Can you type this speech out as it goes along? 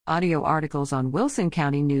Audio articles on Wilson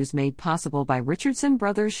County News made possible by Richardson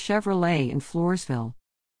Brothers Chevrolet in Floresville.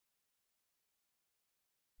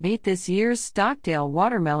 Meet this year's Stockdale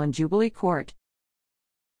Watermelon Jubilee Court.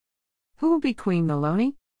 Who will be Queen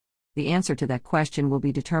Maloney? The answer to that question will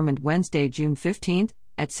be determined Wednesday, June 15th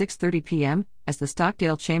at 6:30 p.m. as the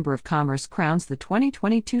Stockdale Chamber of Commerce crowns the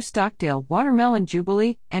 2022 Stockdale Watermelon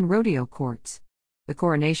Jubilee and Rodeo Courts. The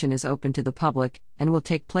coronation is open to the public and will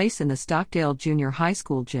take place in the Stockdale Junior High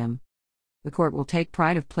School gym. The court will take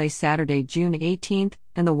pride of place Saturday, June 18th,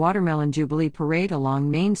 in the Watermelon Jubilee Parade along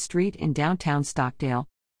Main Street in downtown Stockdale.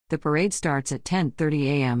 The parade starts at 10:30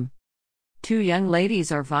 a.m. Two young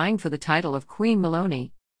ladies are vying for the title of Queen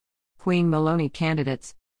Maloney. Queen Maloney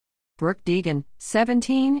candidates. Brooke Deegan,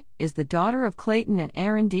 17, is the daughter of Clayton and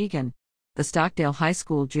Aaron Deegan. The Stockdale High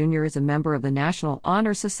School Junior is a member of the National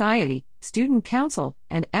Honor Society, Student Council,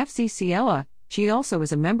 and FCCLA. She also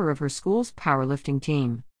is a member of her school's powerlifting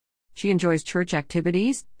team. She enjoys church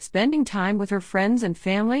activities, spending time with her friends and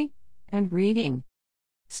family, and reading.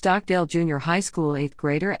 Stockdale Junior High School 8th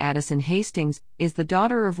grader Addison Hastings is the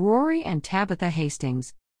daughter of Rory and Tabitha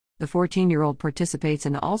Hastings. The 14-year-old participates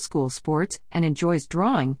in all school sports and enjoys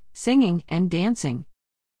drawing, singing, and dancing.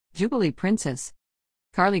 Jubilee Princess.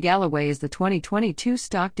 Carly Galloway is the 2022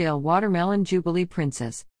 Stockdale Watermelon Jubilee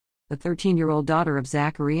Princess. The 13-year-old daughter of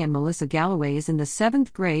Zachary and Melissa Galloway is in the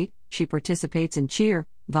 7th grade. She participates in cheer,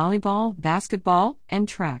 volleyball, basketball, and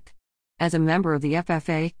track. As a member of the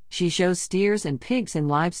FFA, she shows steers and pigs in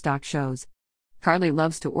livestock shows. Carly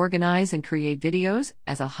loves to organize and create videos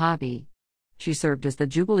as a hobby. She served as the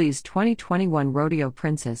Jubilee's 2021 Rodeo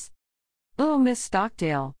Princess. Little Miss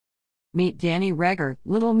Stockdale. Meet Danny Reger,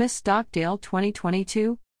 Little Miss Stockdale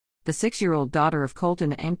 2022. The 6-year-old daughter of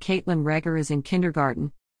Colton and Caitlin Reger is in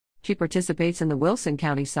kindergarten. She participates in the Wilson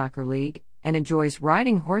County Soccer League and enjoys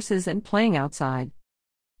riding horses and playing outside.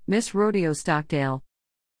 Miss Rodeo Stockdale.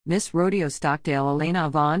 Miss Rodeo Stockdale Elena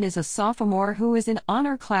Vaughn is a sophomore who is in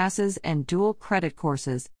honor classes and dual credit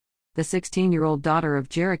courses. The 16-year-old daughter of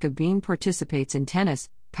Jerica Bean participates in tennis,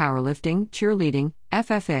 powerlifting, cheerleading,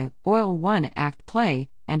 FFA, Oil One Act Play,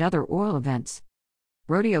 and other oil events.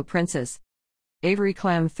 Rodeo Princess. Avery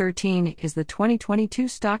Clem, 13, is the 2022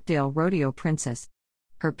 Stockdale Rodeo Princess.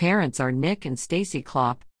 Her parents are Nick and Stacy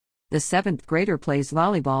Klopp. The 7th grader plays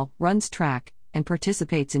volleyball, runs track, and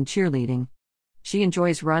participates in cheerleading. She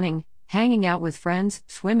enjoys running, hanging out with friends,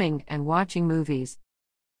 swimming, and watching movies.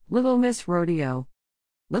 Little Miss Rodeo.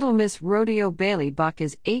 Little Miss Rodeo Bailey Buck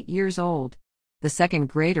is 8 years old. The 2nd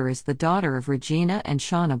grader is the daughter of Regina and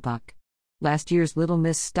Shauna Buck. Last year's Little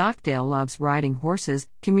Miss Stockdale loves riding horses,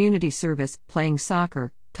 community service, playing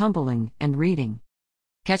soccer, tumbling, and reading.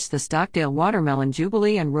 Catch the Stockdale Watermelon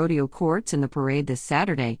Jubilee and Rodeo Courts in the parade this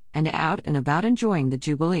Saturday and out and about enjoying the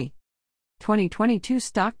Jubilee. 2022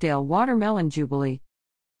 Stockdale Watermelon Jubilee.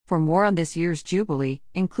 For more on this year's Jubilee,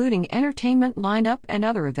 including entertainment lineup and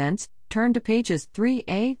other events, turn to pages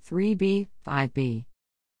 3A, 3B, 5B.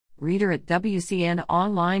 Reader at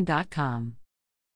WCNonline.com.